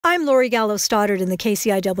I'm Lori Gallo-Stoddard in the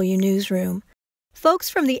KCIW newsroom. Folks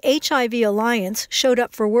from the HIV Alliance showed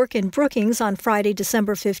up for work in Brookings on Friday,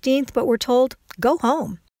 December 15th, but were told, go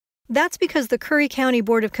home. That's because the Curry County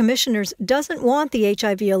Board of Commissioners doesn't want the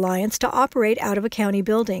HIV Alliance to operate out of a county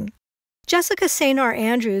building. Jessica Cejnar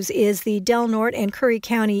Andrews is the Del Norte and Curry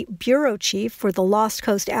County Bureau Chief for the Lost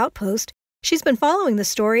Coast Outpost. She's been following the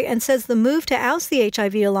story and says the move to oust the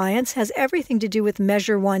HIV Alliance has everything to do with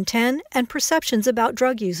Measure 110 and perceptions about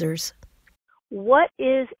drug users. What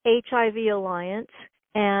is HIV Alliance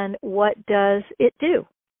and what does it do?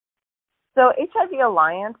 So HIV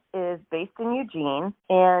Alliance is based in Eugene,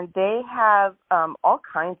 and they have all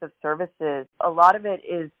kinds of services. A lot of it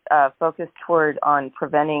is focused on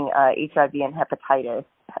preventing HIV and hepatitis,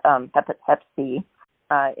 Hep C.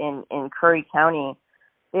 In Curry County,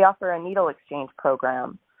 they offer a needle exchange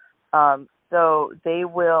program. So they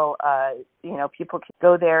will, people can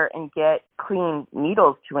go there and get clean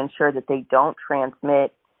needles to ensure that they don't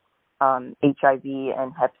transmit HIV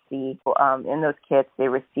and Hep C. In those kits, they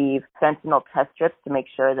receive fentanyl test strips to make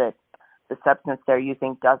sure that the substance they're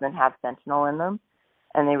using doesn't have fentanyl in them.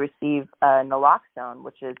 And they receive naloxone,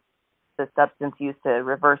 which is the substance used to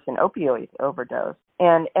reverse an opioid overdose.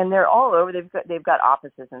 And they're all over. They've got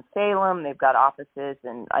offices in Salem. They've got offices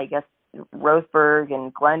in, I guess, Roseburg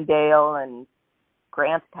and Glendale and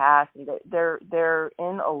Grants Pass. And they're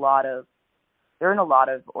in a lot of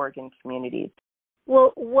Oregon communities.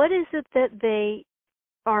 Well, what is it that they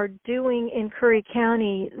are doing in Curry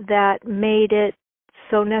County that made it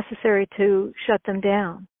so necessary to shut them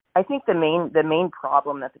down? I think the main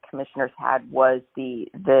problem that the commissioners had was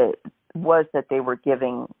that they were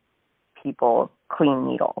giving people clean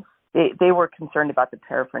needles. They were concerned about the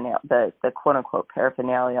paraphernalia, the quote unquote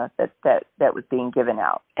paraphernalia that was being given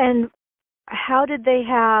out. And how did they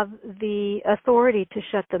have the authority to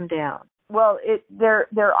shut them down? Well,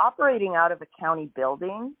 they're operating out of a county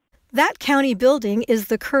building. That county building is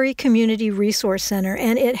the Curry Community Resource Center,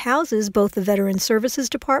 and it houses both the Veterans Services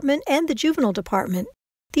Department and the Juvenile Department.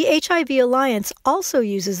 The HIV Alliance also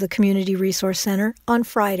uses the Community Resource Center on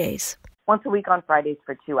Fridays. Once a week on Fridays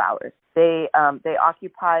for 2 hours. They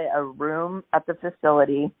occupy a room at the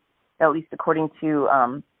facility, at least according to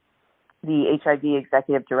the HIV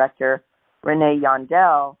Executive Director, Renee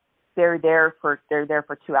Yondell. They're there for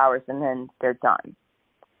 2 hours and then they're done.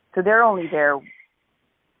 So they're only there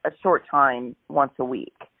a short time once a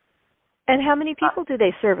week. And how many people do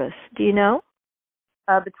they service? Do you know?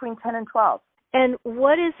 Between 10 and 12. And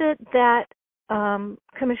what is it that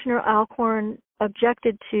Commissioner Alcorn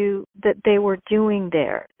objected to that they were doing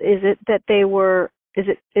there? Is it that they were? Is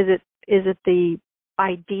it the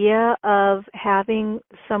idea of having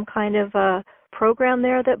some kind of a program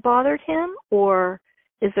there that bothered him, or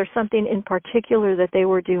is there something in particular that they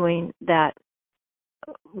were doing that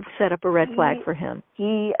set up a red flag for him?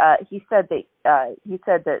 He said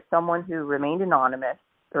that someone who remained anonymous,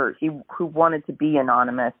 or who wanted to be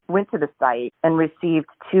anonymous, went to the site and received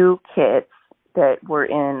 2 kits that were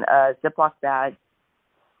in a Ziploc bag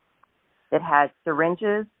that had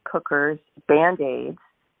syringes, cookers, Band-Aids,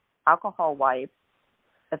 alcohol wipes,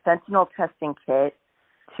 a fentanyl testing kit,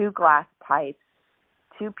 2 glass pipes,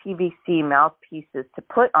 2 PVC mouthpieces to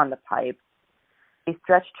put on the pipes, a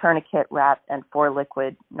stretch tourniquet wrap, and 4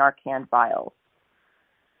 liquid Narcan vials.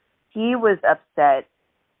 He was upset.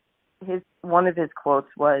 One of his quotes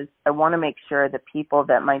was, "I want to make sure the people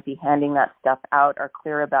that might be handing that stuff out are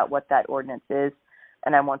clear about what that ordinance is,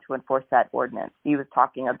 and I want to enforce that ordinance." He was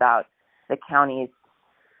talking about the county's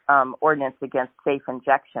ordinance against safe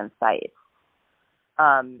injection sites.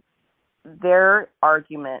 Their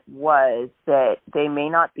argument was that they may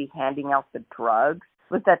not be handing out the drugs,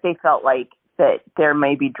 but that they felt like that there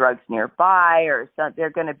may be drugs nearby, or they're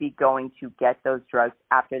going to be going to get those drugs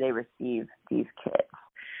after they receive these kits.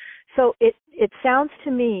 So it sounds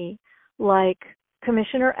to me like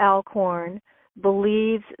Commissioner Alcorn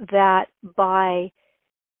believes that by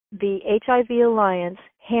the HIV Alliance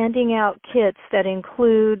handing out kits that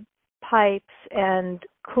include pipes and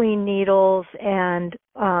clean needles and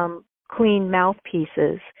clean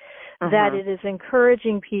mouthpieces, that it is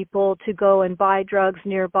encouraging people to go and buy drugs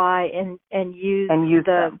nearby and use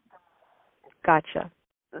them. Gotcha.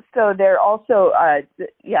 So they're also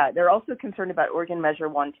concerned about Oregon Measure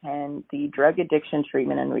 110, the Drug Addiction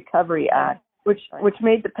Treatment and Recovery Act, which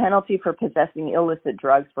made the penalty for possessing illicit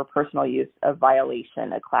drugs for personal use a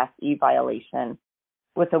violation, a Class E violation,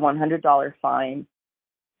 with a $100 fine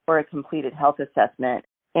for a completed health assessment.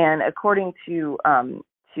 And according to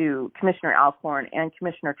Commissioner Alcorn and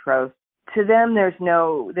Commissioner Trost, to them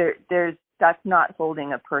that's not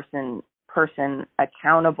holding a person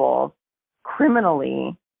accountable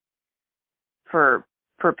criminally for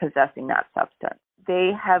possessing that substance.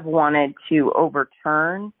 They have wanted to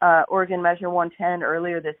overturn Oregon Measure 110.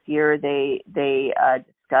 Earlier this year, they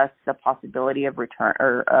discussed the possibility of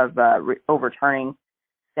overturning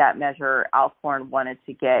that measure. Alcorn wanted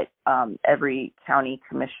to get every county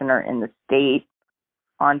commissioner in the state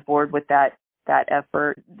on board with that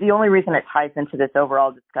effort. The only reason it ties into this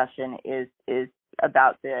overall discussion is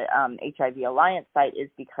about the HIV Alliance site is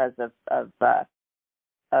because of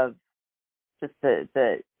just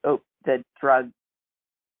the drug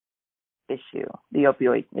issue, the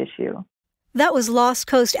opioid issue. That was Lost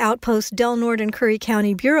Coast Outpost Del Norte and Curry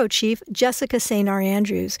County Bureau Chief Jessica Cejnar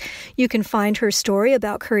Andrews. You can find her story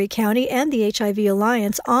about Curry County and the HIV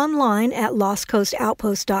Alliance online at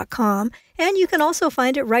lostcoastoutpost.com, and you can also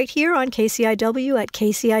find it right here on KCIW at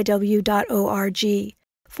kciw.org.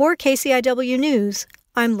 For KCIW News,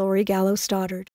 I'm Lori Gallo Stoddard.